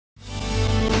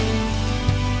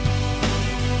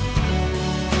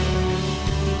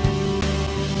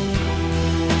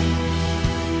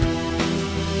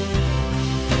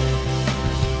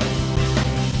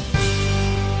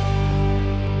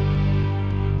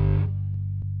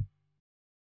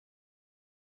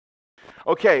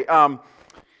Okay,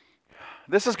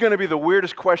 this is going to be the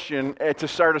weirdest question to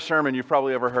start a sermon you've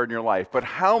probably ever heard in your life. But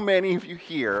how many of you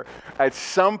here, at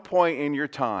some point in your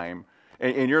time,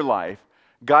 in your life,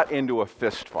 got into a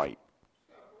fist fight?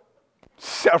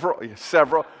 Several.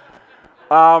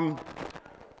 Wow,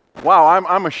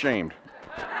 I'm ashamed.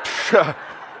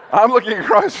 I'm looking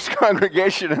across this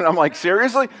congregation and I'm like,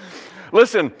 seriously?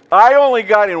 Listen, I only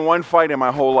got in one fight in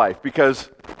my whole life because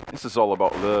this is all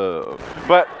about love.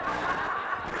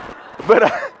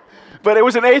 But it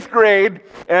was in 8th grade,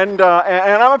 and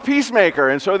I'm a peacemaker,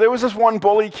 and so there was this one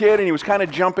bully kid, and he was kind of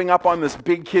jumping up on this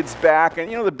big kid's back,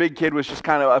 and the big kid was just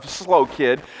kind of a slow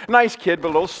kid, nice kid, but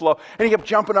a little slow, and he kept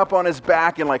jumping up on his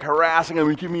back and like harassing him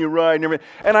and giving me a ride and everything,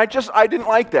 and I didn't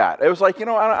like that. It was like,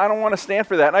 I don't want to stand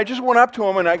for that, and I just went up to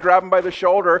him, and I grabbed him by the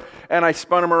shoulder, and I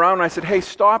spun him around, and I said, hey,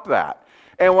 stop that.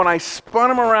 And when I spun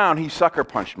him around, he sucker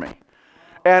punched me.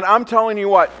 And I'm telling you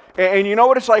what, and you know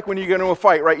what it's like when you get into a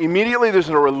fight, right? Immediately there's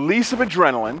a release of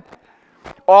adrenaline.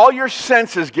 All your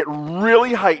senses get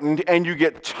really heightened, and you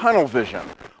get tunnel vision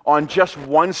on just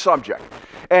one subject.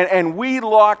 And we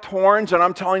locked horns, and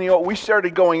I'm telling you what, we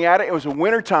started going at it. It was a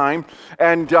winter time,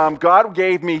 and God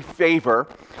gave me favor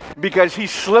because he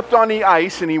slipped on the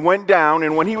ice and he went down,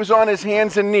 and when he was on his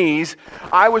hands and knees,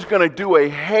 I was going to do a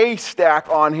haystack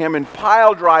on him and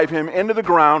pile drive him into the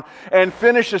ground and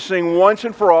finish this thing once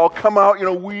and for all, come out,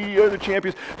 we are the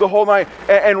champions, the whole night.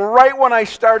 And right when I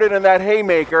started in that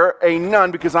haymaker, a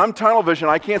nun, because I'm tunnel vision,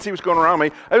 I can't see what's going around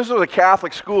me. This was a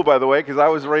Catholic school, by the way, because I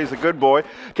was raised a good boy,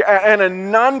 and a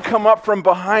nun come up from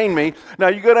behind me. Now,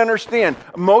 you got to understand,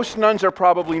 most nuns are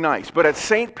probably nice, but at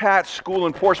St. Pat's School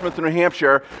in Portsmouth, New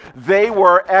Hampshire, they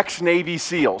were ex-Navy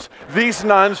SEALs. These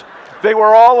nuns, they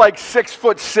were all like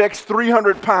 6'6",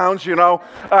 300 pounds,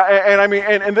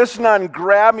 and this nun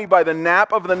grabbed me by the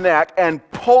nape of the neck and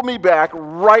pulled me back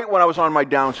right when I was on my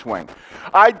downswing.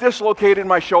 I dislocated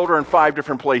my shoulder in 5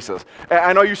 different places.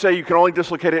 I know you say you can only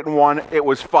dislocate it in one. It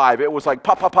was 5. It was like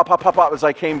pop, pop, pop, pop, pop, pop as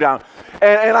I came down.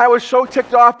 And I was so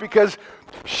ticked off because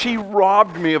she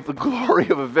robbed me of the glory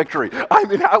of a victory.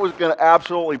 I was going to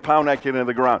absolutely pound that kid into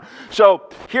the ground. So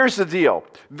here's the deal.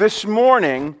 This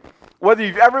morning, whether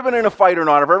you've ever been in a fight or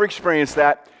not, I've ever experienced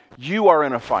that, you are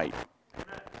in a fight.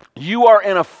 You are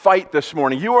in a fight this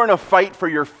morning. You are in a fight for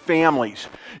your families.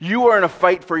 You are in a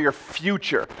fight for your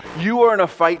future. You are in a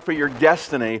fight for your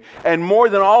destiny. And more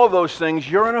than all of those things,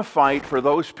 you're in a fight for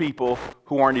those people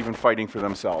who aren't even fighting for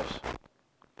themselves.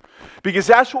 Because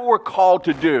that's what we're called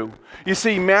to do. You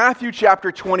see, Matthew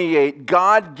chapter 28,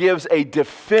 God gives a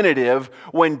definitive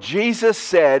when Jesus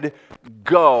said,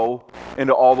 go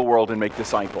into all the world and make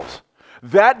disciples.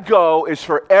 That go is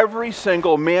for every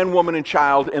single man, woman, and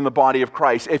child in the body of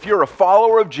Christ. If you're a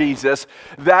follower of Jesus,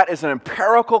 that is an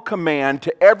empirical command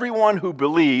to everyone who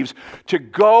believes to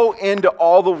go into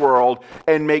all the world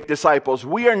and make disciples.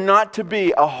 We are not to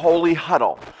be a holy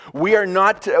huddle. We're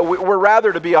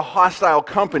rather to be a hostile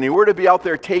company. We're to be out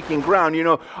there taking ground.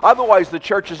 Otherwise the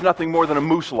church is nothing more than a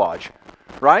moose lodge.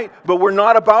 Right? But we're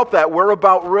not about that. We're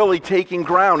about really taking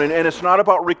ground. And it's not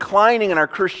about reclining in our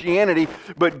Christianity,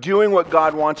 but doing what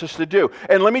God wants us to do.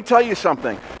 And let me tell you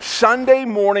something. Sunday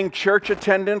morning church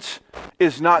attendance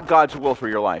is not God's will for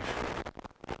your life.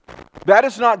 That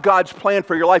is not God's plan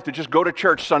for your life, to just go to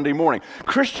church Sunday morning.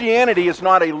 Christianity is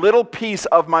not a little piece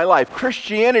of my life.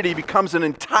 Christianity becomes an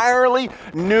entirely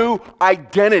new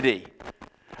identity.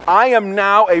 I am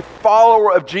now a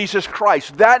follower of Jesus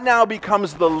Christ. That now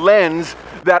becomes the lens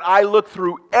that I look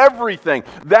through everything.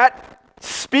 That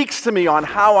speaks to me on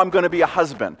how I'm going to be a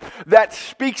husband. That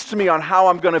speaks to me on how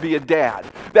I'm going to be a dad.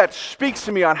 That speaks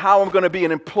to me on how I'm going to be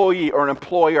an employee or an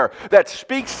employer. That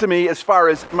speaks to me as far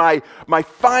as my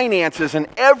finances and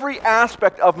every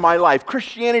aspect of my life.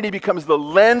 Christianity becomes the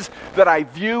lens that I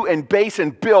view and base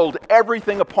and build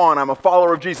everything upon. I'm a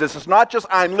follower of Jesus. It's not just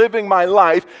I'm living my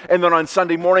life and then on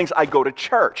Sunday mornings I go to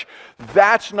church.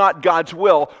 That's not God's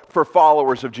will for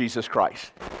followers of Jesus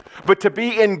Christ. But to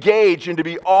be engaged and to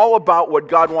be all about what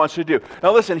God wants to do.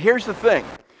 Now listen, here's the thing.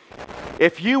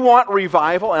 If you want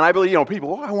revival, and I believe,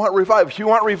 people, I want revival. If you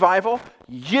want revival,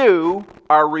 you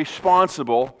are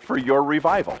responsible for your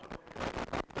revival.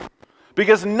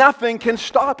 Because nothing can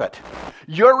stop it.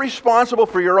 You're responsible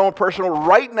for your own personal,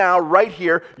 right now, right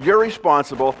here, you're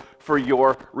responsible for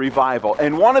your revival.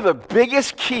 And one of the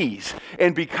biggest keys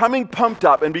in becoming pumped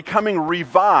up and becoming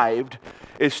revived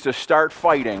is to start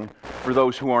fighting for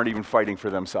those who aren't even fighting for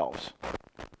themselves.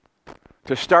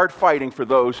 To start fighting for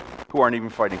those who aren't even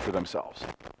fighting for themselves.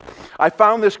 I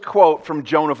found this quote from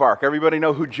Joan of Arc. Everybody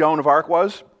know who Joan of Arc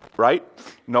was? Right?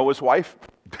 Noah's wife?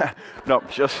 No,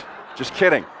 just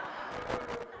kidding.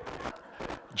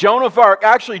 Joan of Arc,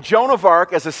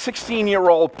 as a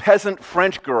 16-year-old peasant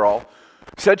French girl,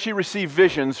 said she received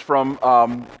visions from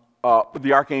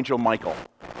the Archangel Michael.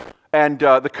 And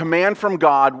the command from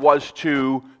God was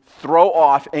to throw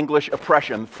off English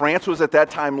oppression. France was at that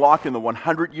time locked in the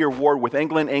 100-year war with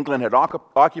England. England had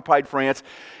occupied France,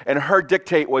 and her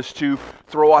dictate was to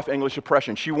throw off English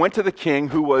oppression. She went to the king,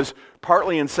 who was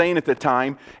partly insane at the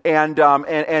time,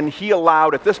 and he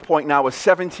allowed, at this point now, a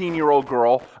 17-year-old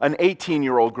girl, an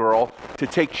 18-year-old girl, to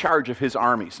take charge of his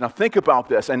armies. Now think about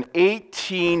this. An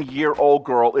 18-year-old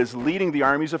girl is leading the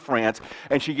armies of France,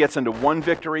 and she gets into one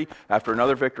victory after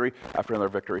another victory, after another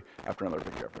victory, after another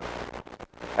victory, after another victory.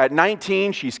 At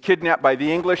 19, she's kidnapped by the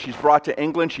English, she's brought to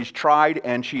England, she's tried,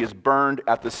 and she is burned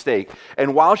at the stake.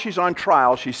 And while she's on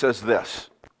trial, she says this,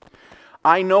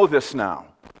 "I know this now.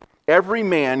 Every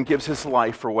man gives his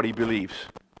life for what he believes.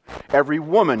 Every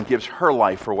woman gives her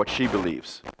life for what she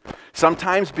believes.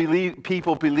 Sometimes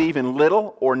people believe in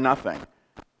little or nothing,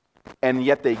 and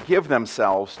yet they give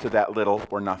themselves to that little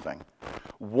or nothing.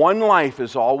 One life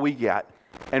is all we get,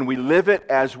 and we live it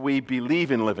as we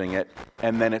believe in living it,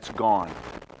 and then it's gone.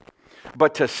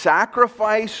 But to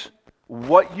sacrifice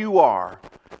what you are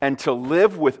and to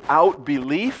live without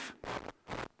belief,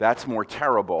 that's more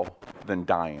terrible than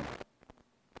dying.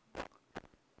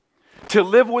 To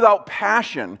live without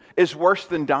passion is worse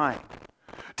than dying.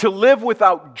 To live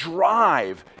without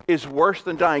drive is worse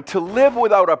than dying. To live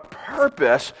without a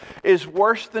purpose is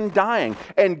worse than dying.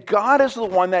 And God is the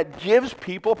one that gives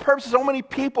people purpose. So many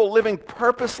people living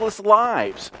purposeless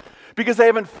lives because they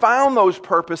haven't found those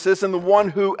purposes in the one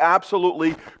who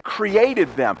absolutely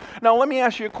created them. Now, let me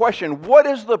ask you a question. What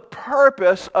is the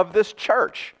purpose of this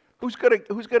church? Who's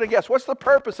gonna guess? What's the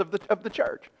purpose of the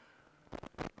church?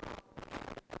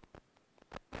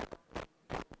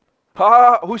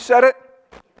 Who said it?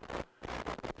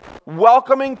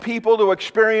 Welcoming people to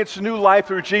experience new life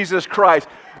through Jesus Christ.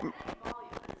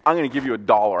 I'm going to give you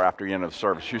 $1 after the end of the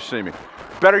service. You see me.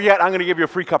 Better yet, I'm going to give you a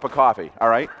free cup of coffee, all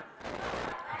right?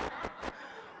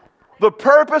 The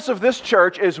purpose of this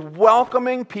church is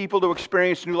welcoming people to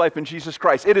experience new life in Jesus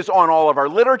Christ. It is on all of our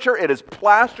literature. It is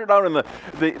plastered out in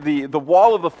the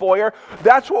wall of the foyer.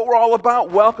 That's what we're all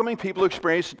about, welcoming people to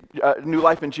experience new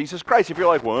life in Jesus Christ. If you're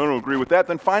like, well, I don't agree with that,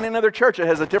 then find another church that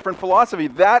has a different philosophy.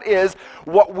 That is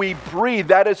what we breathe.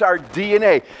 That is our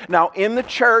DNA. Now, in the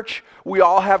church, we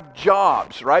all have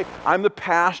jobs, right? I'm the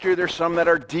pastor. There's some that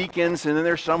are deacons, and then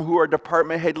there's some who are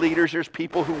department head leaders. There's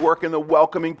people who work in the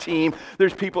welcoming team.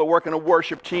 There's people that work in a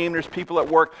worship team. There's people that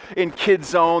work in Kids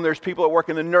Zone. There's people that work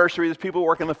in the nursery. There's people that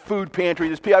work in the food pantry.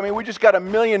 We just got a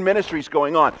million ministries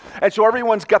going on. And so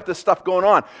everyone's got this stuff going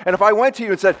on. And if I went to you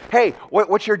and said, hey,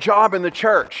 what's your job in the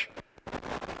church?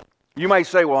 You might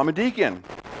say, well, I'm a deacon.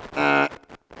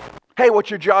 Hey,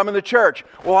 what's your job in the church?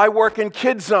 Well, I work in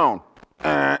Kids Zone.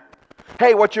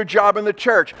 Hey, what's your job in the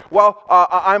church? Well,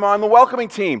 I'm on the welcoming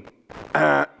team.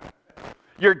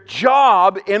 Your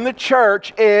job in the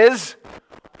church is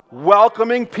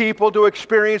welcoming people to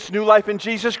experience new life in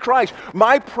Jesus Christ.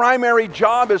 My primary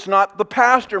job is not the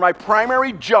pastor. My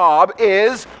primary job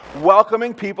is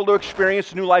welcoming people to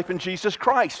experience new life in Jesus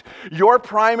Christ. Your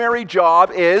primary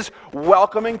job is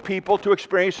welcoming people to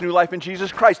experience new life in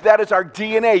Jesus Christ. That is our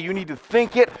DNA. You need to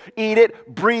think it, eat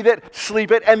it, breathe it,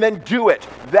 sleep it, and then do it.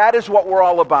 That is what we're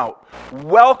all about.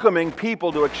 Welcoming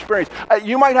people to experience.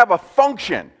 You might have a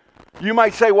function. You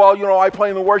might say, well, I play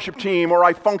in the worship team, or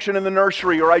I function in the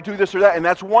nursery, or I do this or that, and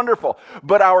that's wonderful.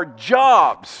 But our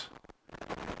jobs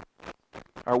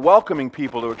are welcoming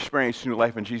people to experience new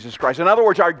life in Jesus Christ. In other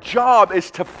words, our job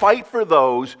is to fight for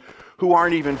those who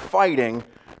aren't even fighting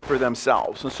for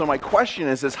themselves. And so my question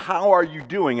is how are you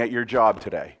doing at your job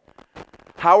today?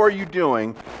 How are you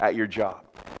doing at your job?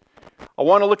 I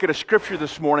want to look at a scripture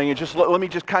this morning and just let me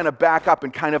just kind of back up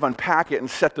and kind of unpack it and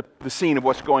set the scene of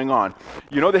what's going on.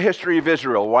 You know the history of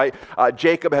Israel, right?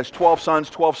 Jacob has 12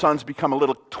 sons. 12 sons become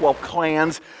 12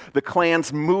 clans. The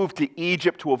clans move to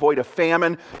Egypt to avoid a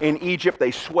famine. In Egypt,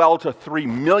 they swell to 3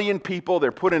 million people.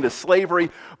 They're put into slavery.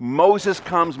 Moses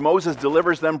comes. Moses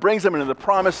delivers them, brings them into the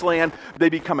promised land. They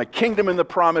become a kingdom in the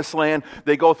promised land.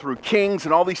 They go through kings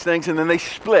and all these things, and then they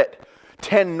split.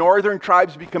 10 northern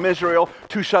tribes become Israel,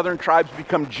 2 southern tribes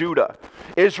become Judah.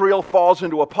 Israel falls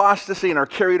into apostasy and are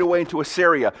carried away into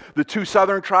Assyria. The 2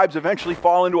 southern tribes eventually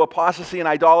fall into apostasy and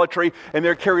idolatry, and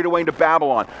they're carried away into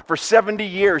Babylon. For 70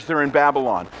 years, they're in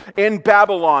Babylon. In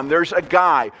Babylon, there's a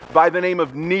guy by the name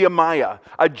of Nehemiah,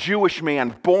 a Jewish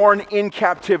man born in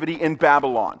captivity in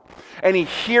Babylon. And he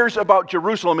hears about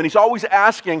Jerusalem, and he's always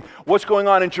asking what's going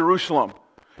on in Jerusalem.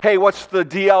 hey, what's the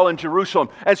deal in Jerusalem?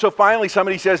 And so finally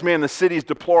somebody says, man, the city's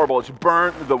deplorable. It's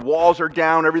burnt, the walls are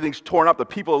down, everything's torn up, the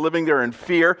people are living there in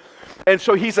fear. And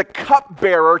so he's a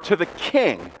cupbearer to the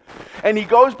king. And he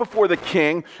goes before the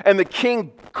king, and the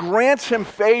king grants him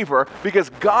favor because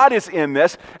God is in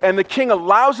this, and the king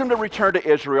allows him to return to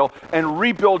Israel and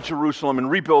rebuild Jerusalem and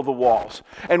rebuild the walls.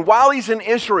 And while he's in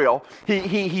Israel,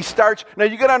 he starts, now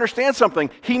you got to understand something,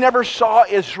 he never saw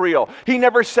Israel. He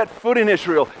never set foot in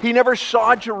Israel. He never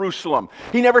saw Jerusalem.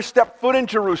 He never stepped foot in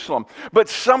Jerusalem. But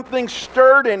something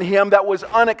stirred in him that was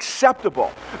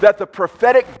unacceptable, that the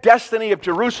prophetic destiny of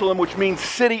Jerusalem, which means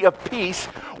city of peace,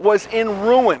 was in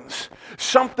ruins.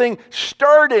 Something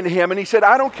stirred in him, and he said,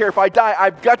 I don't care if I die,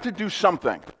 I've got to do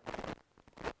something.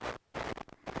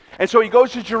 And so he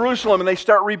goes to Jerusalem, and they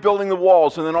start rebuilding the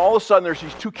walls, and then all of a sudden there's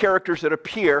these two characters that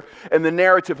appear in the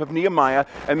narrative of Nehemiah,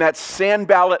 and that's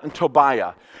Sanballat and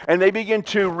Tobiah. And they begin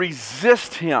to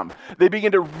resist him. They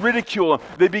begin to ridicule him.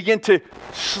 They begin to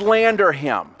slander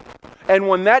him. And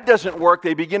when that doesn't work,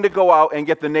 they begin to go out and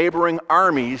get the neighboring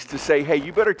armies to say, hey,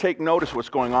 you better take notice what's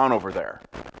going on over there.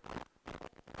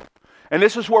 And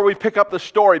this is where we pick up the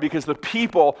story, because the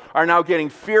people are now getting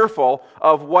fearful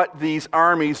of what these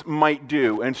armies might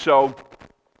do. And so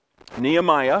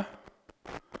Nehemiah,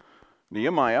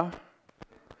 there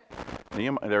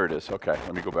it is. Okay,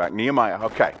 let me go back. Nehemiah,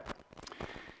 okay.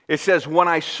 It says, when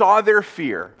I saw their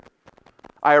fear,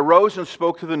 I arose and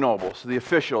spoke to the nobles, the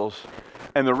officials,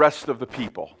 and the rest of the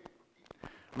people.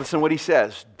 Listen what he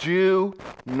says. Do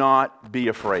not be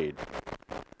afraid.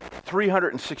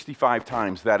 365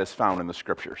 times that is found in the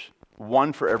scriptures.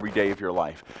 One for every day of your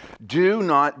life. Do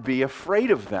not be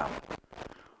afraid of them.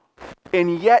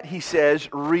 And yet he says,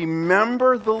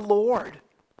 remember the Lord.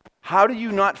 How do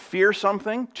you not fear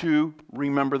something? To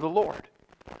remember the Lord.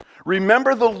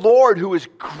 Remember the Lord, who is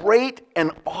great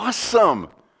and awesome.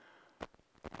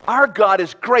 Our God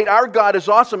is great. Our God is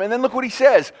awesome. And then look what he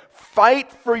says.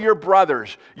 Fight for your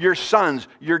brothers, your sons,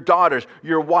 your daughters,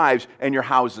 your wives, and your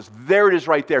houses. There it is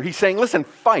right there. He's saying, listen,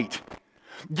 fight.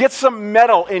 Get some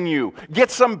mettle in you.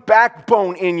 Get some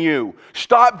backbone in you.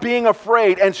 Stop being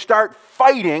afraid and start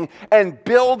fighting and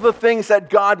build the things that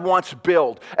God wants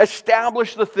built.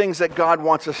 Establish the things that God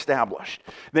wants established.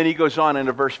 Then he goes on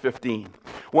into verse 15.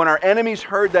 When our enemies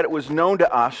heard that it was known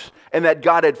to us and that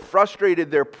God had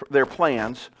frustrated their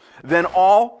plans, then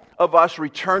all of us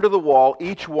returned to the wall,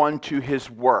 each one to his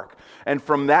work. And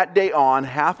from that day on,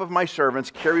 half of my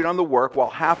servants carried on the work, while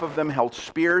half of them held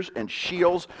spears and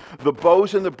shields, the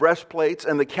bows and the breastplates,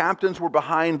 and the captains were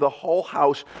behind the whole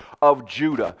house of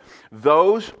Judah.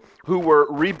 Those who were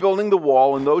rebuilding the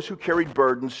wall and those who carried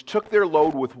burdens took their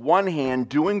load with one hand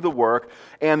doing the work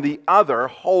and the other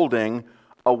holding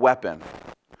a weapon.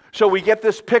 So we get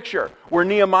this picture where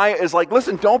Nehemiah is like,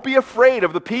 listen, don't be afraid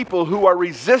of the people who are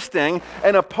resisting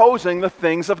and opposing the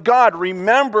things of God.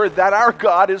 Remember that our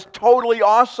God is totally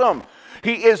awesome.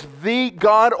 He is the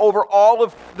God over all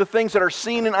of the things that are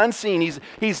seen and unseen. He's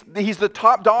the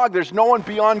top dog. There's no one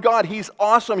beyond God. He's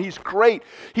awesome. He's great.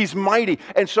 He's mighty.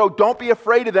 And so don't be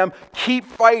afraid of them. Keep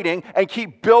fighting and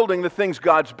keep building the things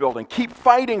God's building. Keep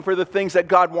fighting for the things that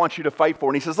God wants you to fight for.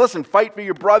 And he says, listen, fight for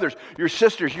your brothers, your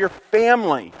sisters, your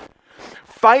family.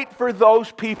 Fight for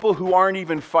those people who aren't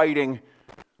even fighting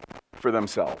for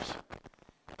themselves.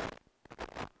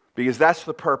 Because that's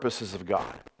the purposes of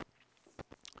God.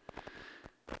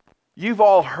 You've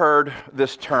all heard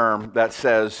this term that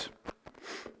says,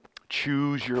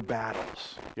 choose your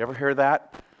battles. You ever hear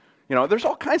that? You know, there's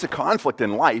all kinds of conflict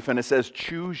in life, and it says,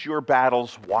 choose your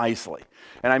battles wisely.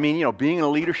 And I mean, you know, being in a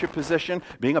leadership position,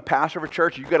 being a pastor of a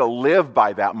church, you've got to live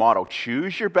by that motto.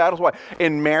 Choose your battles wisely.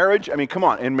 In marriage, I mean, come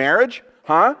on, in marriage,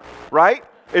 huh? Right?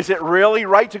 Is it really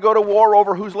right to go to war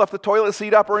over who's left the toilet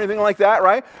seat up or anything like that,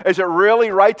 right? Is it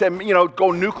really right to, you know,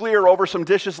 go nuclear over some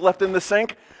dishes left in the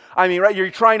sink? I mean, right, you're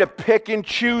trying to pick and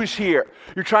choose here.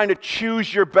 You're trying to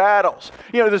choose your battles.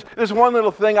 You know, there's one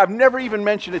little thing, I've never even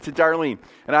mentioned it to Darlene,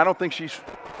 and I don't think she's,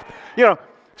 you know,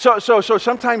 so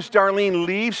sometimes Darlene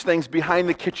leaves things behind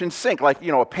the kitchen sink, like,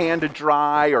 you know, a pan to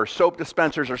dry or soap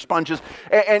dispensers or sponges.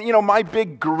 And you know, my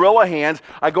big gorilla hands,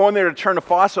 I go in there to turn the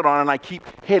faucet on and I keep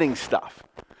hitting stuff.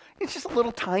 It's just a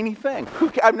little tiny thing.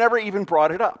 I've never even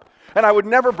brought it up. And I would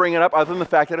never bring it up other than the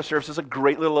fact that it serves as a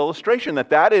great little illustration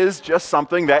that is just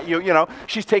something that you know,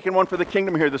 she's taking one for the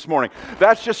kingdom here this morning.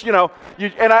 That's just, you know,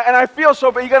 and I feel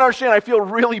so, but you got to understand, I feel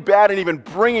really bad in even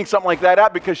bringing something like that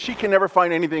up because she can never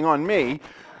find anything on me.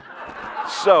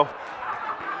 So,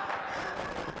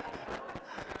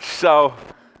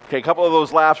 okay, a couple of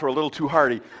those laughs were a little too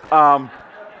hearty.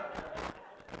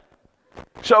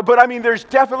 But I mean, there's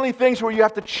definitely things where you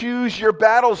have to choose your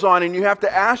battles on, and you have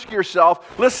to ask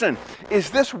yourself, listen, is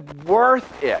this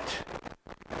worth it?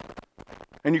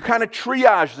 And you kind of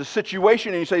triage the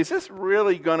situation and you say, is this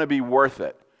really going to be worth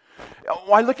it?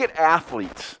 Well, I look at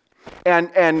athletes, and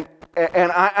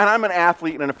I'm an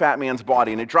athlete in a fat man's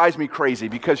body, and it drives me crazy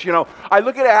because, I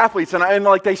look at athletes and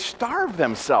like they starve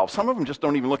themselves. Some of them just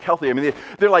don't even look healthy. I mean,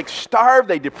 they're like starved,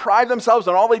 they deprive themselves,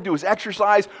 and all they do is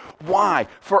exercise. Why?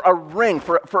 For a ring,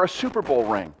 for a Super Bowl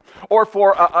ring, or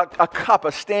for a cup,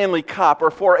 a Stanley Cup, or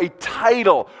for a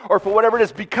title, or for whatever it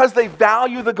is, because they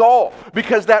value the goal,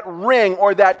 because that ring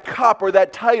or that cup or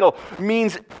that title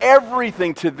means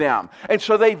everything to them. And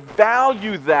so they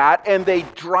value that, and they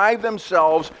drive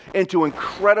themselves into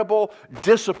incredible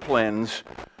disciplines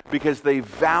because they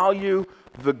value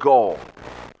the goal.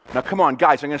 Now, come on,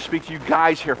 guys, I'm going to speak to you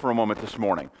guys here for a moment this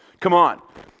morning. Come on.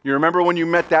 You remember when you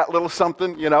met that little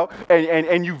something,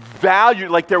 and you valued,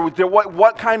 like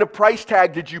what kind of price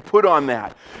tag did you put on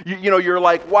that? You're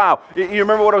like, wow. You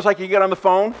remember what it was like? You get on the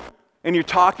phone and you're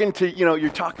talking to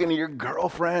your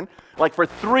girlfriend. Like for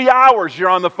 3 hours you're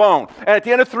on the phone. And at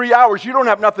the end of 3 hours you don't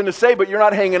have nothing to say, but you're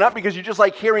not hanging up because you just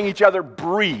like hearing each other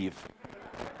breathe.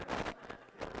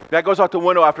 That goes out the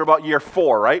window after about year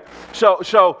 4, right?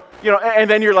 So and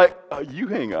then you're like, oh, you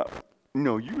hang up.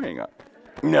 No, you hang up.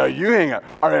 No, you hang up.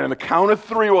 All right, on the count of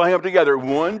 3, we'll hang up together.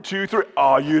 1, 2, 3.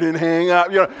 Oh, you didn't hang up.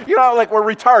 Like we're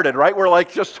retarded, right? We're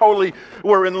like just totally,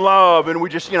 we're in love, and we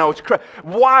just, it's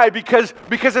why? Because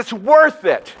it's worth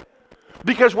it.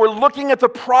 Because we're looking at the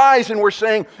prize and we're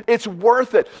saying it's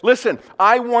worth it. Listen,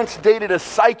 I once dated a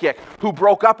psychic who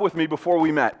broke up with me before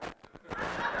we met.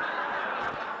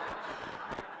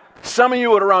 Some of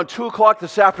you at around 2 o'clock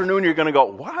this afternoon, you're going to go,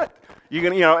 what? You're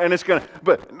going to, and it's going to,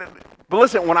 but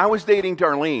listen, when I was dating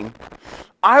Darlene,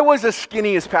 I was as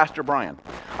skinny as Pastor Brian.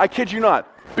 I kid you not.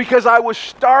 Because I was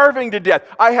starving to death.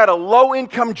 I had a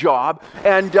low-income job,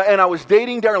 and I was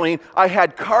dating Darlene. I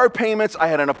had car payments. I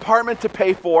had an apartment to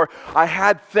pay for. I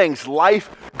had things. Life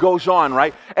goes on,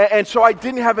 right? And so I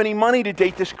didn't have any money to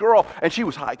date this girl, and she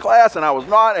was high class, and I was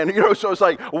not, and so it's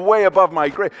like way above my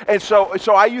grade. And so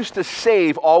I used to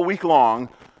save all week long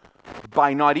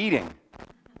by not eating,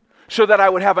 so that I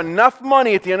would have enough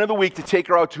money at the end of the week to take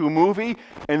her out to a movie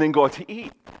and then go out to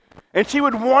eat. And she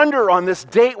would wonder on this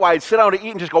date why I'd sit down to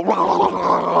eat and just go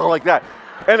like that.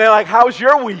 And they're like, how's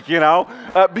your week,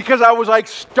 Because I was like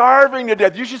starving to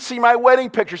death. You should see my wedding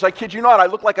pictures. I kid you not. I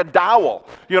look like a dowel.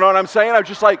 You know what I'm saying? I'm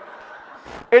just like,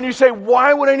 and you say,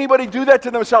 why would anybody do that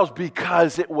to themselves?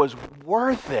 Because it was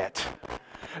worth it.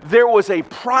 There was a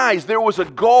prize. There was a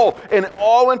goal. And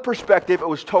all in perspective, it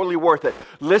was totally worth it.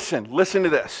 Listen to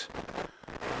this.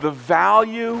 The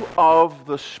value of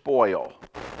the spoil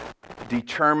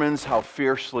determines how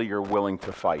fiercely you're willing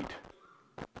to fight.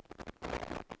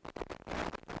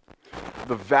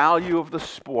 The value of the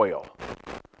spoil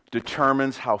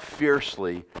determines how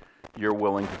fiercely you're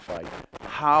willing to fight.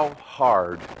 How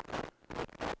hard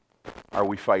are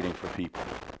we fighting for people?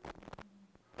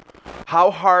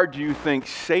 How hard do you think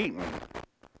Satan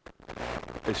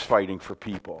is fighting for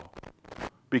people?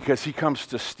 Because he comes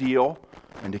to steal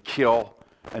and to kill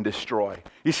and destroy.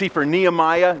 You see, for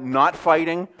Nehemiah, not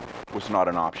fighting was not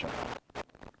an option.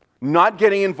 Not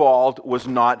getting involved was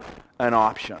not an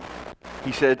option.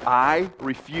 He said, I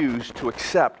refuse to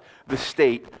accept the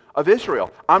state of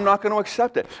Israel. I'm not going to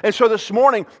accept it. And so this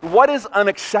morning, what is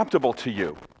unacceptable to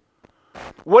you?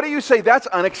 What do you say that's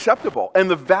unacceptable? And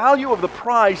the value of the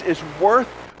prize is worth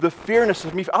the fairness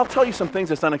of me. I'll tell you some things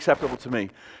that's unacceptable to me.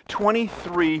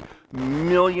 23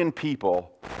 million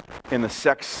people in the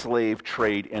sex slave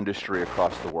trade industry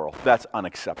across the world. That's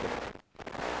unacceptable.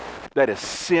 That is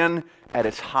sin at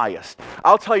its highest.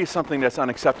 I'll tell you something that's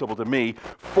unacceptable to me.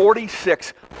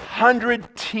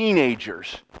 4,600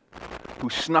 teenagers who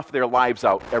snuff their lives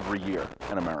out every year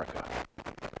in America.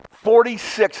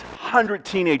 4,600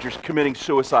 teenagers committing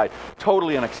suicide.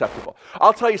 Totally unacceptable.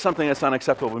 I'll tell you something that's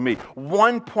unacceptable to me.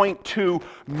 1.2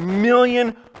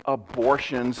 million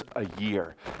abortions a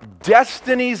year.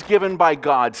 Destinies given by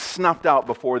God snuffed out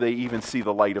before they even see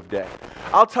the light of day.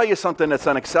 I'll tell you something that's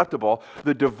unacceptable.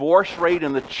 The divorce rate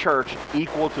in the church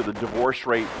equal to the divorce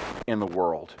rate in the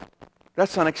world.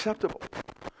 That's unacceptable.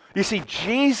 You see,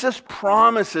 Jesus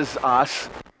promises us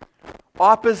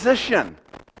opposition.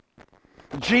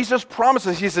 Jesus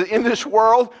promises, he says, in this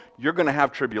world, you're going to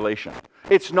have tribulation.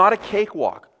 It's not a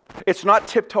cakewalk. It's not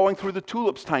tiptoeing through the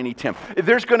tulips, Tiny Tim.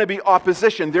 There's going to be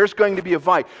opposition. There's going to be a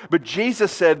fight. But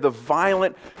Jesus said, the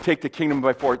violent take the kingdom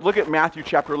by force. Look at Matthew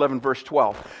chapter 11, verse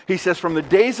 12. He says, from the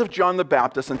days of John the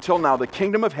Baptist until now, the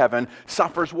kingdom of heaven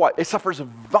suffers what? It suffers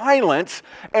violence,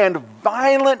 and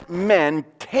violent men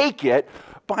take it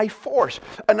by force.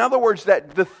 In other words,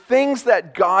 that the things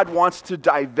that God wants to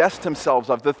divest himself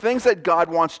of, the things that God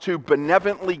wants to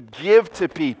benevolently give to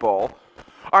people,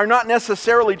 are not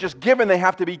necessarily just given, they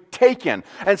have to be taken.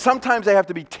 And sometimes they have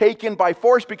to be taken by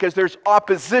force because there's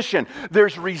opposition,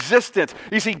 there's resistance.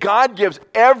 You see, God gives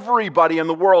everybody in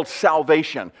the world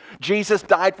salvation. Jesus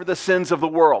died for the sins of the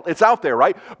world. It's out there,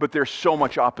 right? But there's so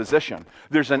much opposition.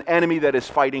 There's an enemy that is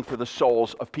fighting for the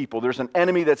souls of people. There's an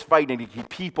enemy that's fighting to keep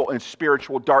people in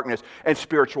spiritual darkness and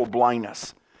spiritual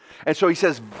blindness. And so he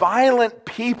says, violent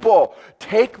people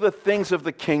take the things of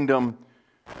the kingdom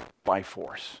by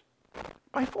force.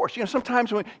 By force.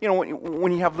 Sometimes when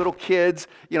you have little kids,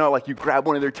 like you grab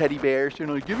one of their teddy bears,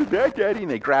 give it back, Daddy,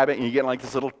 and they grab it, and you get like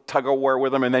this little tug-of-war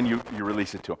with them, and then you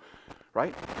release it to them,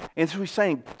 right? And so he's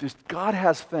saying, God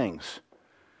has things,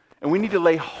 and we need to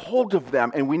lay hold of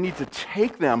them, and we need to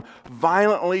take them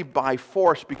violently by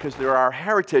force because they're our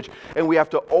heritage, and we have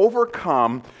to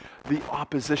overcome the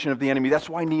opposition of the enemy. That's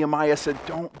why Nehemiah said,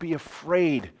 don't be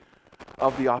afraid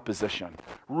of the opposition.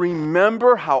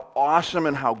 Remember how awesome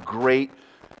and how great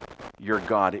your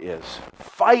God is.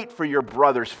 Fight for your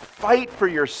brothers. Fight for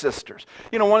your sisters.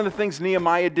 One of the things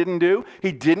Nehemiah didn't do,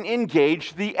 he didn't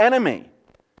engage the enemy.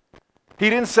 He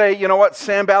didn't say, you know what,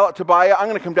 Sanballat, Tobiah, I'm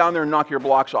going to come down there and knock your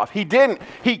blocks off. He didn't.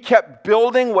 He kept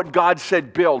building what God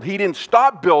said build. He didn't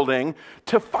stop building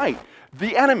to fight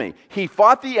the enemy. He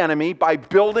fought the enemy by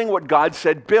building what God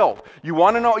said build. You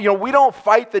want to know, we don't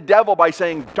fight the devil by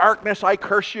saying, darkness, I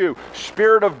curse you.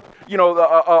 Spirit of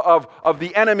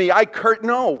the enemy, I curse.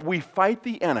 No, we fight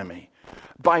the enemy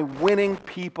by winning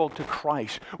people to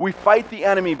Christ. We fight the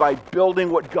enemy by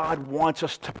building what God wants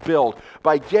us to build,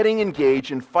 by getting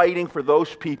engaged and fighting for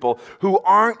those people who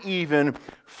aren't even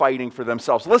fighting for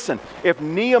themselves. Listen, if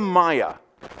Nehemiah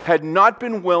had not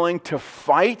been willing to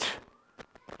fight,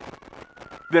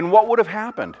 then what would have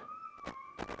happened?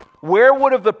 Where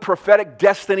would have the prophetic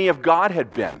destiny of God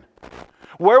had been?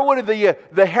 Where would have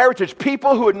the heritage,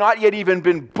 people who had not yet even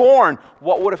been born,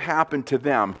 what would have happened to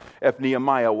them if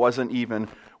Nehemiah wasn't even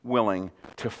willing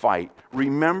to fight?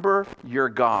 Remember your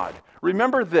God.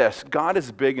 Remember this, God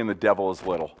is big and the devil is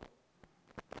little.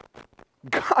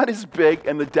 God is big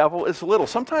and the devil is little.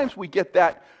 Sometimes we get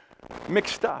that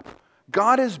mixed up.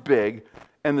 God is big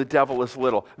and the devil is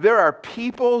little. There are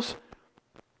people's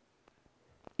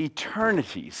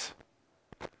eternities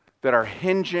that are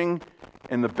hinging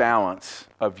in the balance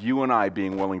of you and I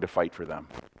being willing to fight for them.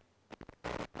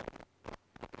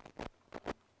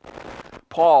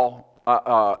 Paul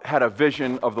had a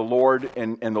vision of the Lord,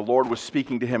 and the Lord was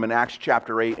speaking to him in Acts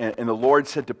chapter 8, and the Lord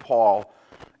said to Paul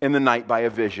in the night by a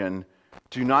vision,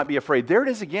 do not be afraid. There it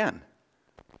is again.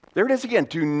 There it is again.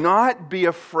 Do not be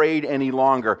afraid any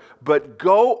longer, but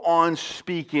go on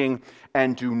speaking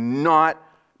and do not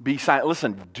be silent.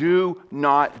 Listen, do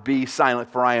not be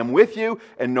silent, for I am with you,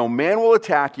 and no man will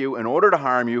attack you in order to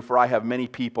harm you, for I have many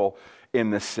people in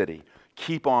this city.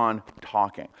 Keep on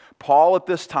talking. Paul at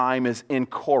this time is in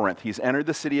Corinth. He's entered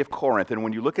the city of Corinth, and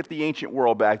when you look at the ancient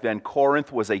world back then,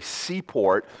 Corinth was a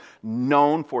seaport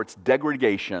known for its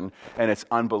degradation and its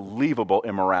unbelievable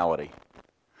immorality.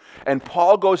 And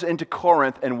Paul goes into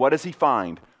Corinth, and what does he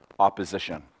find?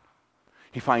 Opposition.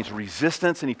 He finds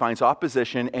resistance and he finds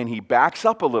opposition, and he backs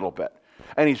up a little bit.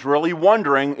 And he's really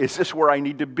wondering, is this where I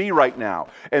need to be right now?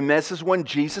 And this is when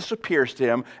Jesus appears to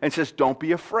him and says, don't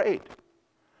be afraid.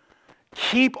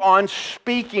 Keep on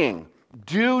speaking.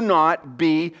 Do not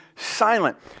be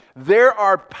silent. There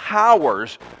are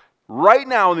powers right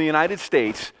now in the United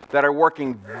States that are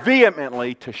working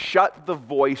vehemently to shut the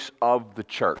voice of the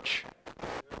church.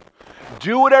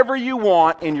 Do whatever you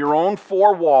want in your own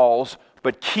four walls,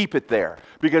 but keep it there,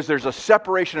 because there's a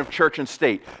separation of church and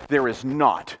state. There is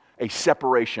not a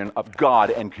separation of God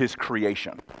and His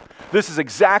creation. This is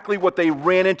exactly what they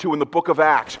ran into in the book of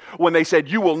Acts when they said,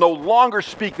 you will no longer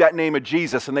speak that name of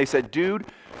Jesus. And they said, dude,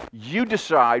 you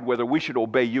decide whether we should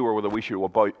obey you or whether we should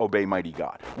obey mighty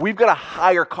God. We've got a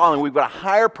higher calling, we've got a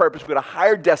higher purpose, we've got a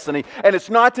higher destiny, and it's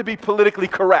not to be politically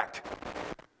correct.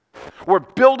 We're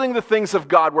building the things of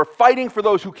God. We're fighting for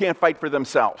those who can't fight for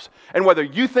themselves. And whether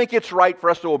you think it's right for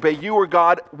us to obey you or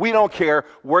God, we don't care.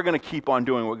 We're going to keep on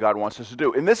doing what God wants us to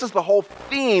do. And this is the whole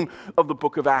theme of the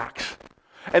book of Acts.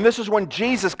 And this is when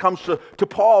Jesus comes to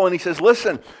Paul and he says,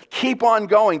 listen, keep on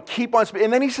going, keep on speaking.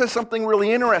 And then he says something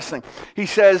really interesting. He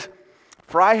says,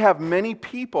 for I have many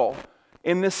people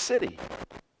in this city.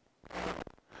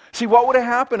 See, what would have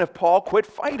happened if Paul quit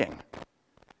fighting?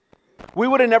 We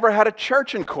would have never had a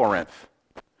church in Corinth.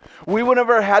 We would have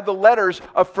never had the letters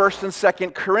of 1st and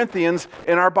 2nd Corinthians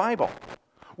in our Bible.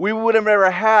 We would have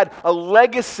never had a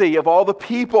legacy of all the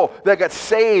people that got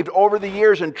saved over the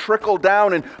years and trickled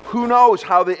down, and who knows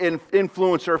how the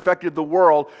influence or affected the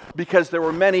world, because there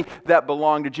were many that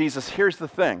belonged to Jesus. Here's the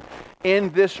thing.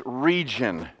 In this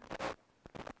region,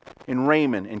 in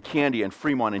Raymond, and Candia, and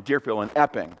Fremont, and Deerfield, and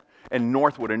Epping, and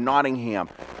Northwood, and Nottingham,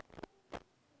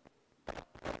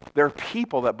 there are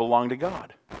people that belong to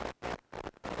God.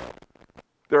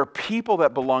 There are people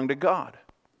that belong to God.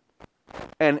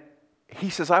 And he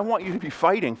says, I want you to be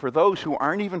fighting for those who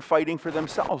aren't even fighting for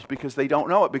themselves because they don't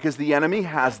know it, because the enemy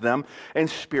has them in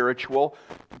spiritual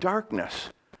darkness.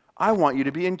 I want you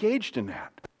to be engaged in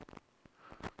that.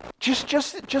 Just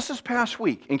this past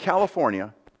week in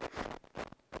California,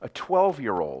 a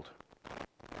 12-year-old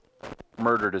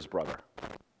murdered his brother.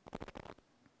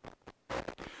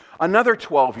 Another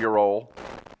 12-year-old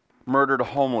murdered a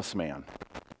homeless man.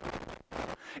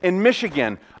 In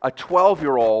Michigan, a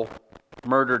 12-year-old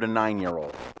murdered a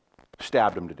 9-year-old,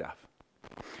 stabbed him to death.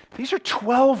 These are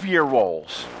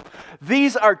 12-year-olds.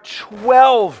 These are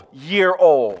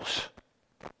 12-year-olds.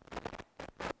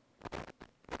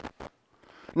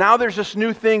 Now there's this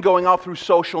new thing going out through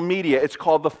social media. It's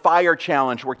called the Fire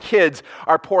Challenge, where kids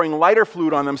are pouring lighter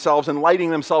fluid on themselves and lighting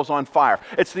themselves on fire.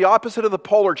 It's the opposite of the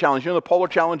Polar Challenge. You know the Polar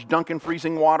Challenge, dunk in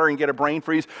freezing water and get a brain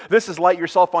freeze? This is light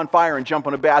yourself on fire and jump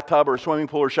in a bathtub or a swimming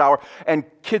pool or shower, and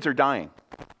kids are dying.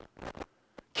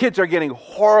 Kids are getting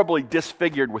horribly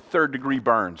disfigured with third-degree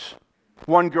burns.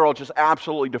 One girl just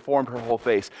absolutely deformed her whole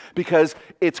face because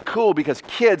it's cool, because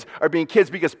kids are being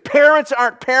kids, because parents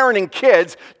aren't parenting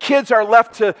kids. Kids are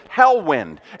left to hell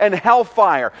wind and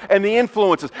hellfire and the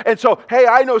influences. And so, hey,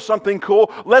 I know something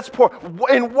cool. Let's pour.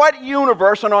 In what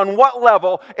universe and on what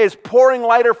level is pouring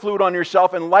lighter fluid on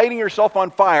yourself and lighting yourself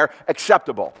on fire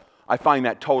acceptable? I find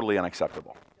that totally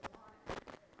unacceptable.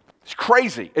 It's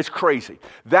crazy. It's crazy.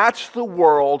 That's the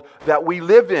world that we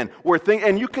live in.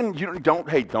 And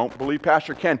don't believe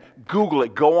Pastor Ken. Google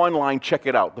it. Go online. Check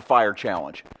it out. The Fire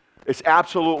Challenge. It's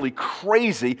absolutely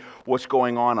crazy what's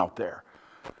going on out there.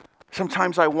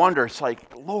 Sometimes I wonder. It's like,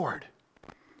 Lord,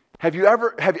 have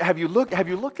you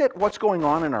looked at what's going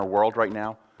on in our world right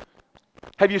now?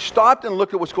 Have you stopped and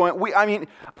looked at what's going on?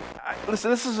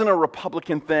 Listen, this isn't a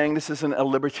Republican thing. This isn't a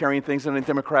libertarian thing. This isn't a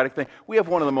Democratic thing. We have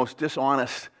one of the most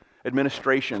dishonest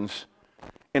administrations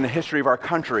in the history of our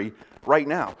country right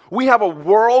now. We have a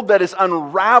world that is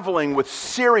unraveling with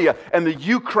Syria and the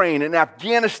Ukraine and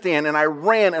Afghanistan and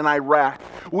Iran and Iraq.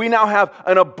 We now have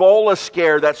an Ebola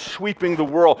scare that's sweeping the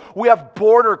world. We have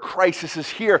border crises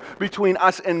here between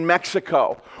us and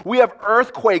Mexico. We have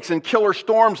earthquakes and killer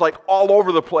storms like all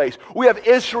over the place. We have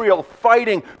Israel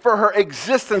fighting for her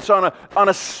existence on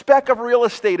a speck of real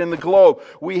estate in the globe.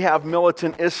 We have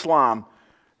militant Islam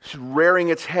rearing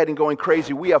its head and going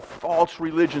crazy. We have false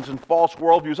religions and false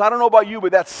worldviews. I don't know about you,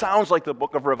 but that sounds like the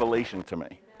book of Revelation to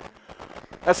me.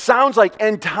 That sounds like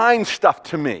end time stuff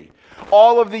to me.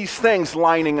 All of these things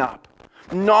lining up.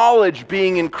 Knowledge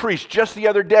being increased. Just the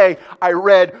other day, I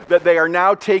read that they are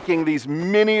now taking these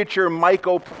miniature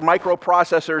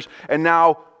microprocessors and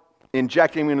now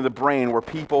injecting them into the brain where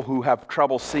people who have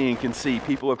trouble seeing can see,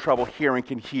 people who have trouble hearing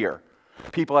can hear.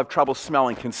 People have trouble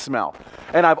smelling can smell.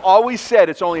 And I've always said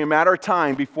it's only a matter of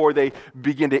time before they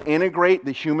begin to integrate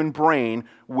the human brain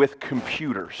with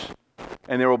computers.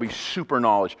 And there will be super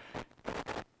knowledge.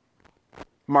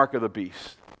 Mark of the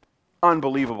beast.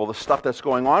 Unbelievable, the stuff that's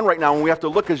going on right now. And we have to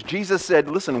look, as Jesus said,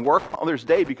 listen, work while there's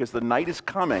day, because the night is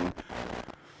coming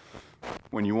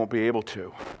when you won't be able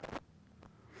to.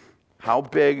 How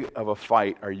big of a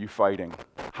fight are you fighting?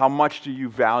 How much do you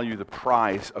value the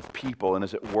prize of people, and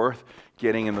is it worth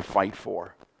getting in the fight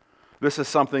for? This is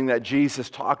something that Jesus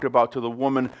talked about to the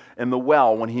woman in the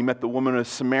well when he met the woman of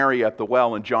Samaria at the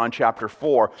well in John chapter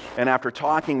 4. And after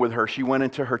talking with her, she went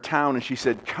into her town and she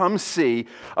said, "Come see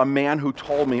a man who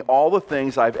told me all the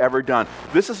things I've ever done.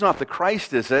 This is not the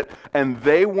Christ, is it?" And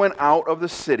they went out of the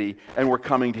city and were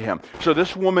coming to him. So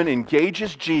this woman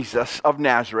engages Jesus of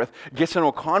Nazareth, gets into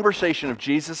a conversation of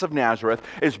Jesus of Nazareth,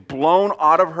 is blown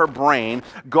out of her brain,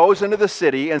 goes into the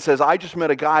city and says, "I just met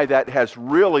a guy that has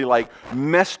really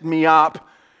messed me up,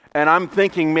 and I'm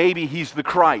thinking maybe he's the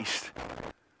Christ."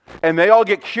 And they all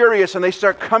get curious and they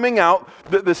start coming out.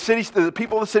 The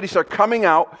people of the city start coming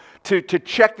out to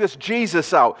check this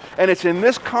Jesus out. And it's in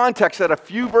this context that a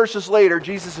few verses later,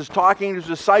 Jesus is talking to his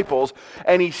disciples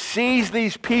and he sees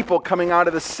these people coming out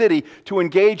of the city to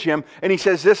engage him. And he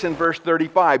says this in verse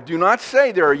 35, "Do not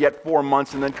say there are yet 4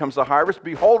 months and then comes the harvest.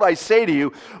 Behold, I say to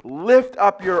you, lift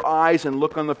up your eyes and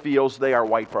look on the fields. They are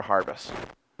white for harvest."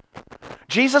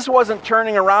 Jesus wasn't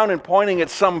turning around and pointing at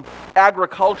some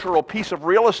agricultural piece of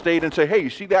real estate and say, "Hey, you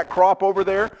see that crop over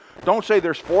there? Don't say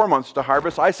there's 4 months to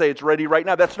harvest. I say it's ready right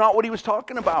now." That's not what he was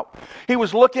talking about. He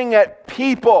was looking at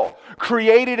people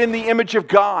created in the image of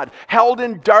God, held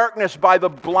in darkness by the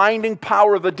blinding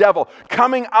power of the devil,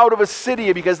 coming out of a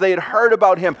city because they had heard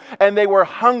about him and they were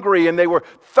hungry and they were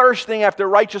thirsting after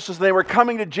righteousness and they were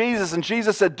coming to Jesus. And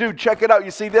Jesus said, "Dude, check it out.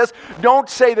 You see this? Don't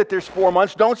say that there's 4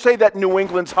 months. Don't say that New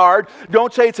England's hard.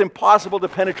 Don't say it's impossible to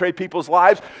penetrate people's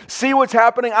lives. See what's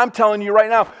happening? I'm telling you right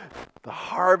now, the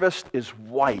harvest is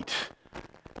white.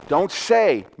 Don't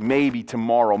say maybe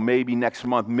tomorrow, maybe next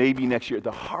month, maybe next year.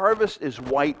 The harvest is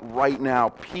white right now.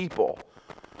 People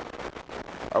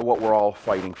are what we're all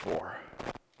fighting for.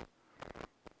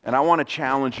 And I want to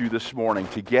challenge you this morning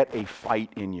to get a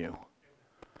fight in you.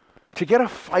 To get a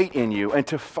fight in you and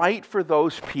to fight for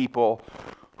those people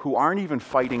who aren't even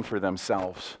fighting for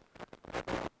themselves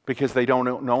because they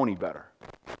don't know any better.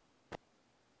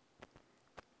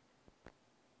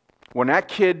 When that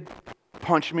kid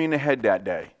punched me in the head that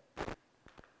day,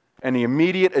 and the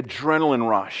immediate adrenaline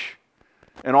rush,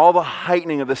 and all the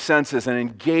heightening of the senses and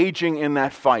engaging in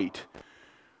that fight,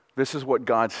 this is what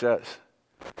God says.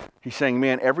 He's saying,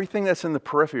 man, everything that's in the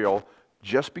peripheral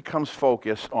just becomes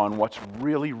focused on what's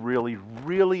really, really,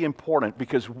 really important,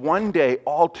 because one day,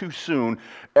 all too soon,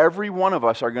 every one of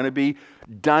us are going to be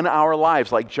done our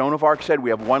lives. Like Joan of Arc said, we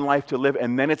have one life to live,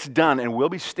 and then it's done, and we'll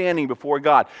be standing before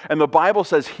God. And the Bible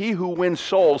says, he who wins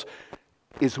souls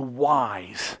is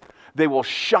wise. They will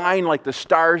shine like the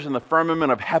stars in the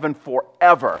firmament of heaven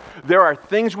forever. There are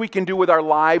things we can do with our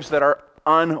lives that are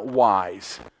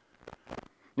unwise.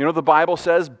 You know, the Bible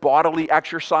says bodily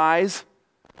exercise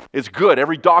is good.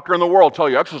 Every doctor in the world tell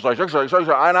you exercise, exercise,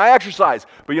 exercise, and I exercise.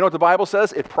 But you know what the Bible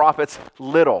says? It profits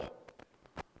little.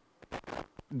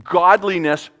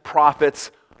 Godliness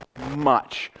profits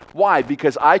much. Why?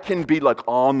 Because I can be like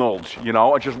Arnold, you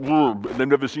know, they've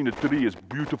never seen a tree as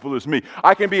beautiful as me.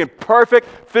 I can be in perfect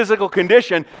physical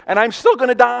condition, and I'm still going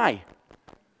to die.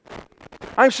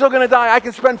 I'm still going to die. I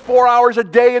can spend 4 hours a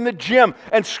day in the gym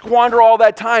and squander all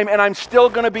that time, and I'm still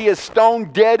going to be as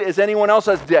stone dead as anyone else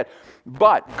is dead.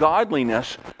 But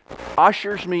godliness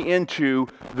ushers me into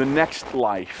the next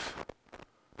life,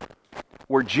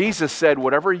 where Jesus said,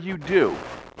 whatever you do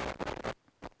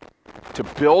to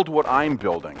build what I'm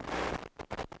building,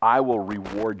 I will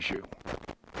reward you.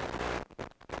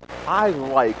 I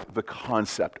like the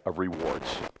concept of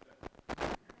rewards.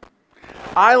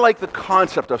 I like the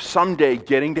concept of someday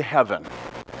getting to heaven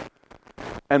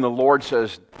and the Lord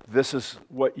says, this is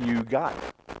what you got.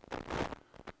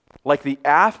 Like the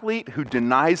athlete who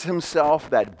denies himself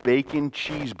that bacon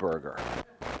cheeseburger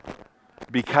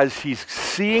because he's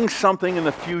seeing something in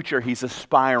the future he's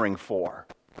aspiring for.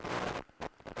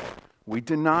 We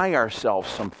deny ourselves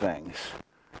some things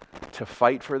to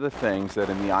fight for the things that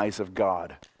in the eyes of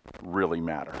God really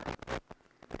matter.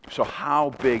 So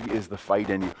how big is the fight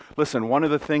in you? Listen, one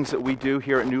of the things that we do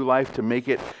here at New Life to make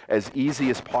it as easy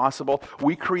as possible,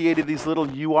 we created these little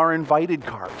 "you are invited"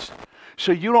 cards.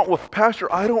 So you don't, well,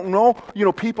 Pastor, I don't know. You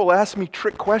know, people ask me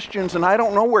trick questions, and I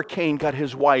don't know where Cain got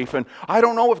his wife, and I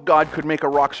don't know if God could make a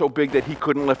rock so big that he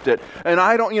couldn't lift it, and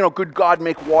I don't, you know, could God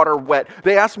make water wet?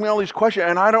 They ask me all these questions,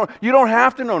 and you don't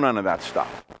have to know none of that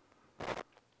stuff.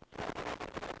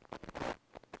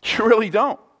 You really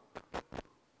don't.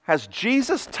 Has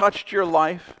Jesus touched your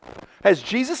life? Has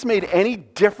Jesus made any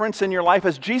difference in your life?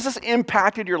 Has Jesus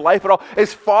impacted your life at all?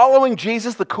 Is following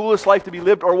Jesus the coolest life to be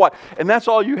lived or what? And that's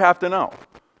all you have to know.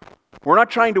 We're not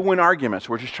trying to win arguments.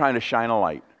 We're just trying to shine a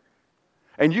light.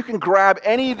 And you can grab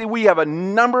we have a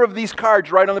number of these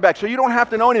cards right on the back. So you don't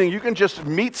have to know anything. You can just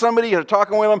meet somebody, you're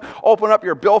talking with them, open up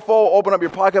your billfold, open up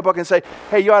your pocketbook and say,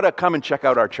 hey, you ought to come and check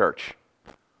out our church.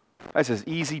 That's as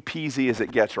easy peasy as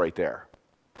it gets right there.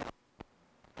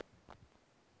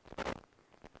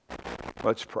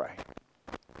 Let's pray.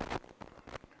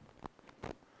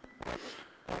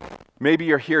 Maybe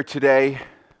you're here today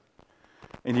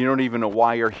and you don't even know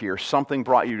why you're here. Something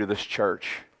brought you to this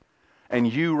church,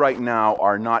 and you right now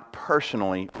are not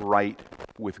personally right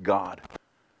with God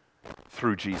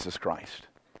through Jesus Christ.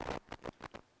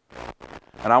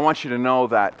 And I want you to know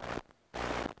that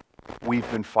we've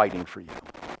been fighting for you.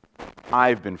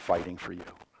 I've been fighting for you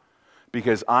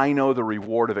because I know the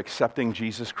reward of accepting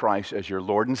Jesus Christ as your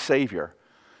Lord and Savior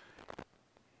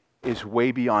is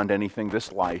way beyond anything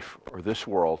this life or this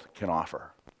world can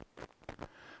offer.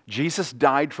 Jesus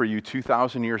died for you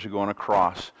 2,000 years ago on a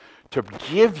cross to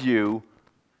give you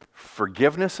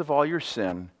forgiveness of all your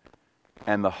sin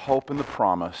and the hope and the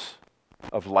promise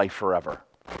of life forever.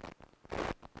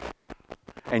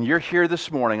 And you're here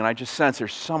this morning, and I just sense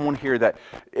there's someone here that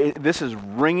this is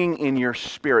ringing in your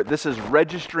spirit. This is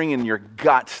registering in your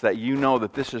guts that you know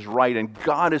that this is right, and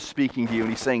God is speaking to you, and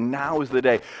He's saying, now is the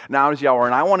day, now is the hour.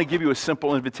 And I want to give you a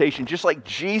simple invitation, just like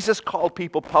Jesus called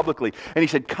people publicly, and He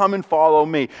said, come and follow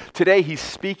me. Today, He's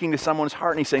speaking to someone's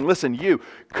heart, and He's saying, listen, you,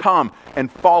 come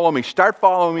and follow me. Start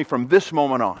following me from this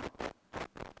moment on.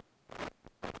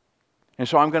 And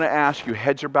so I'm going to ask you,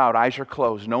 heads are bowed, eyes are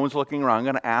closed, no one's looking around. I'm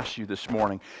going to ask you this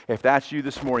morning, if that's you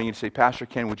this morning, you'd say, Pastor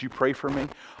Ken, would you pray for me?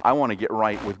 I want to get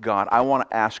right with God. I want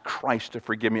to ask Christ to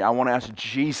forgive me. I want to ask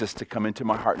Jesus to come into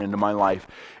my heart and into my life.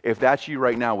 If that's you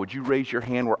right now, would you raise your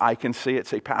hand where I can see it?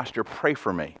 Say, Pastor, pray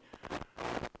for me.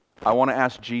 I want to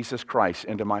ask Jesus Christ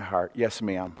into my heart. Yes,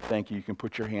 ma'am. Thank you. You can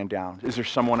put your hand down. Is there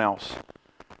someone else?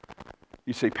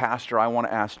 You say, Pastor, I want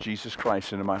to ask Jesus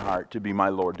Christ into my heart to be my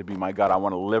Lord, to be my God. I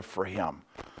want to live for Him.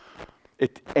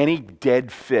 Any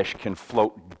dead fish can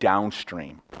float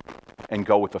downstream and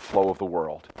go with the flow of the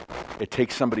world. It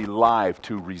takes somebody live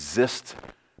to resist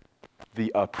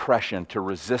the oppression, to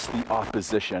resist the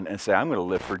opposition, and say, I'm going to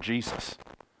live for Jesus.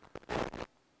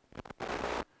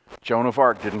 Joan of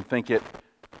Arc didn't think it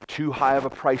too high of a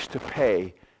price to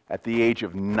pay at the age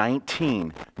of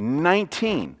 19,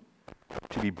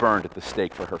 to be burned at the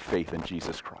stake for her faith in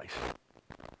Jesus Christ.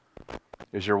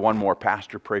 Is there one more?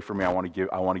 Pastor, pray for me. I want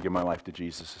to give my life to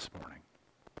Jesus this morning.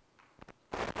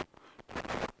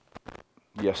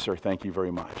 Yes, sir. Thank you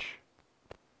very much.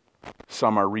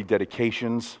 Some are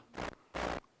rededications.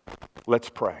 Let's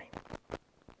pray.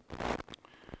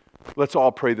 Let's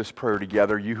all pray this prayer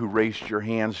together. You who raised your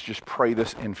hands, just pray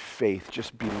this in faith,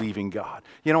 just believing God.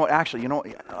 You know what? Actually,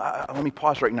 let me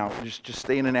pause right now. Just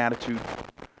stay in an attitude.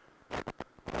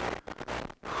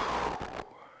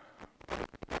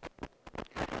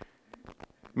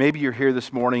 Maybe you're here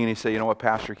this morning and you say, you know what,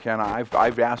 Pastor Ken,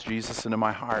 I've asked Jesus into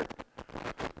my heart,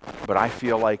 but I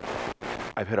feel like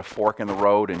I've hit a fork in the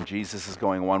road and Jesus is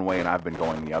going one way and I've been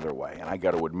going the other way. And I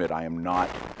got to admit, I am not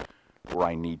where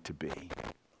I need to be.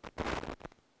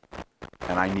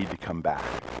 And I need to come back.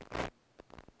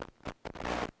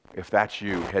 If that's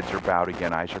you, heads are bowed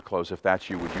again, eyes are closed. If that's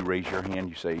you, would you raise your hand?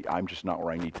 You say, I'm just not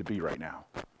where I need to be right now.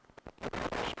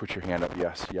 Just put your hand up.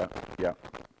 Yes, yeah.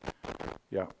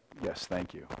 Yes,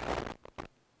 thank you.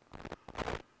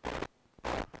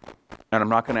 And I'm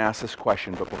not going to ask this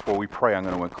question, but before we pray, I'm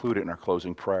going to include it in our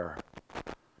closing prayer.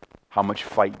 How much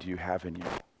fight do you have in you?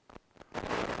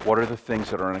 What are the things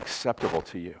that are unacceptable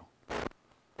to you?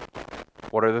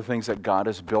 What are the things that God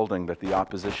is building that the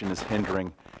opposition is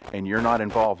hindering and you're not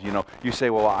involved? You say,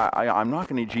 well, I'm not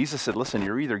going to. Jesus said, listen,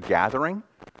 you're either gathering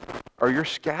or you're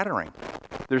scattering.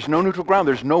 There's no neutral ground.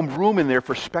 There's no room in there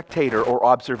for spectator or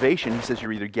observation. He says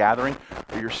you're either gathering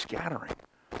or you're scattering.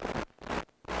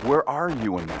 Where are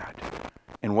you in that?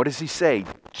 And what does He say?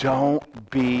 Don't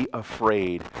be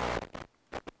afraid.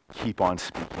 Keep on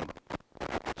speaking.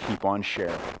 Keep on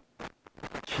sharing.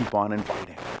 Keep on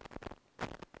inviting.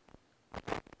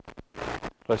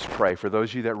 Let's pray. For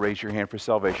those of you that raise your hand for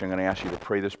salvation, I'm going to ask you to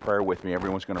pray this prayer with me.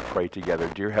 Everyone's going to pray together.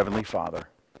 Dear Heavenly Father,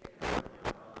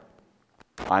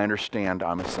 I understand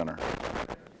I'm a sinner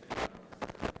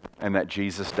and that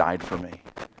Jesus died for me.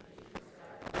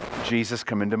 Jesus,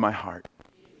 come into my heart.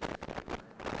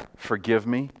 Forgive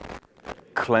me,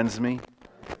 cleanse me,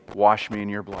 wash me in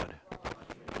your blood.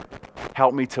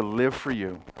 Help me to live for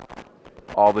you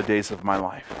all the days of my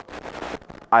life.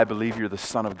 I believe you're the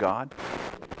Son of God.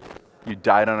 You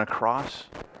died on a cross.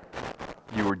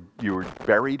 You were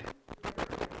buried.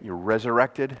 You were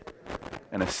resurrected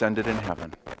and ascended in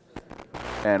heaven.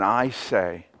 And I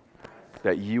say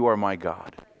that you are my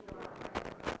God.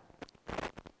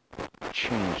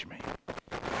 Change me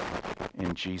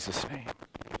in Jesus' name.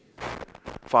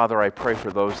 Father, I pray for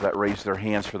those that raise their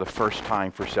hands for the first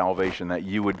time for salvation, that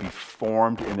you would be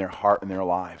formed in their heart and their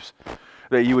lives,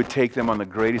 that you would take them on the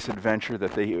greatest adventure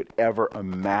that they would ever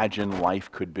imagine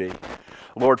life could be.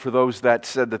 Lord, for those that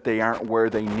said that they aren't where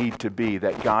they need to be,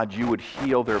 that God, you would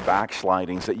heal their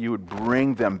backslidings, that you would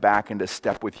bring them back into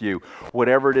step with you.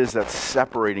 Whatever it is that's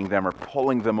separating them or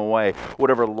pulling them away,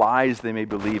 whatever lies they may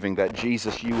be believing, that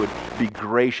Jesus, you would be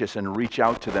gracious and reach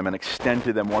out to them and extend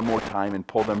to them one more time and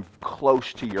pull them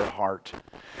close to your heart.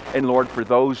 And Lord, for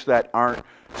those that aren't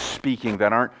speaking,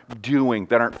 that aren't doing,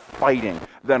 that aren't fighting,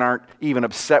 that aren't even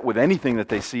upset with anything that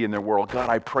they see in their world, God,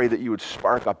 I pray that you would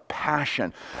spark a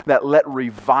passion, that let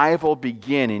revival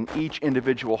begin in each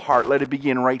individual heart. Let it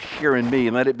begin right here in me,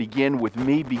 and let it begin with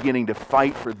me beginning to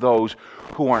fight for those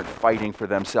who aren't fighting for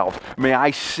themselves. May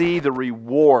I see the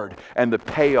reward and the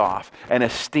payoff and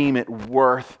esteem it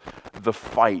worth the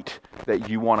fight that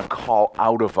you want to call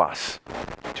out of us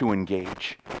to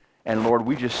engage. And Lord,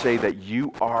 we just say that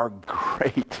you are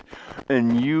great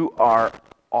and you are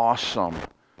awesome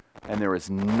and there is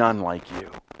none like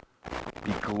you.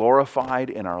 Be glorified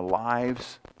in our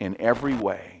lives in every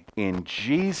way. In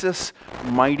Jesus'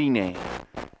 mighty name.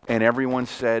 And everyone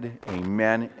said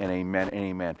amen and amen and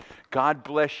amen. God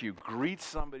bless you. Greet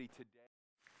somebody today.